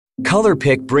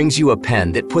Colorpik brings you a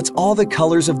pen that puts all the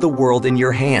colors of the world in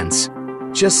your hands.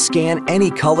 Just scan any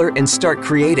color and start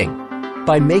creating.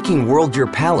 By making World your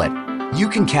palette, you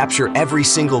can capture every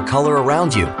single color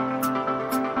around you.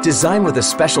 Designed with a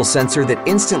special sensor that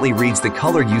instantly reads the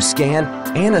color you scan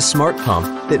and a smart pump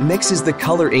that mixes the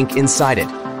color ink inside it,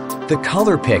 the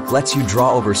Colorpik lets you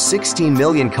draw over 16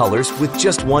 million colors with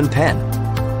just one pen.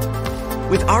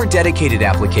 With our dedicated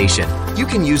application, you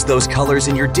can use those colors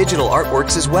in your digital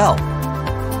artworks as well.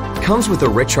 Comes with a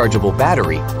rechargeable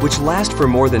battery, which lasts for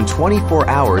more than 24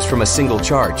 hours from a single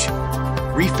charge.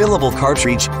 Refillable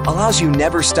cartridge allows you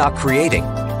never stop creating,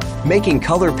 making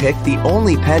Colorpik the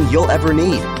only pen you'll ever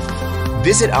need.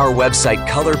 Visit our website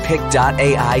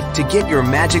colorpik.ai to get your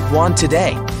magic wand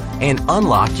today and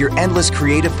unlock your endless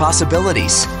creative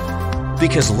possibilities.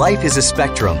 Because life is a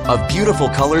spectrum of beautiful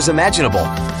colors imaginable.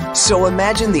 So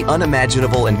imagine the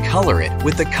unimaginable and color it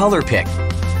with the Colorpik.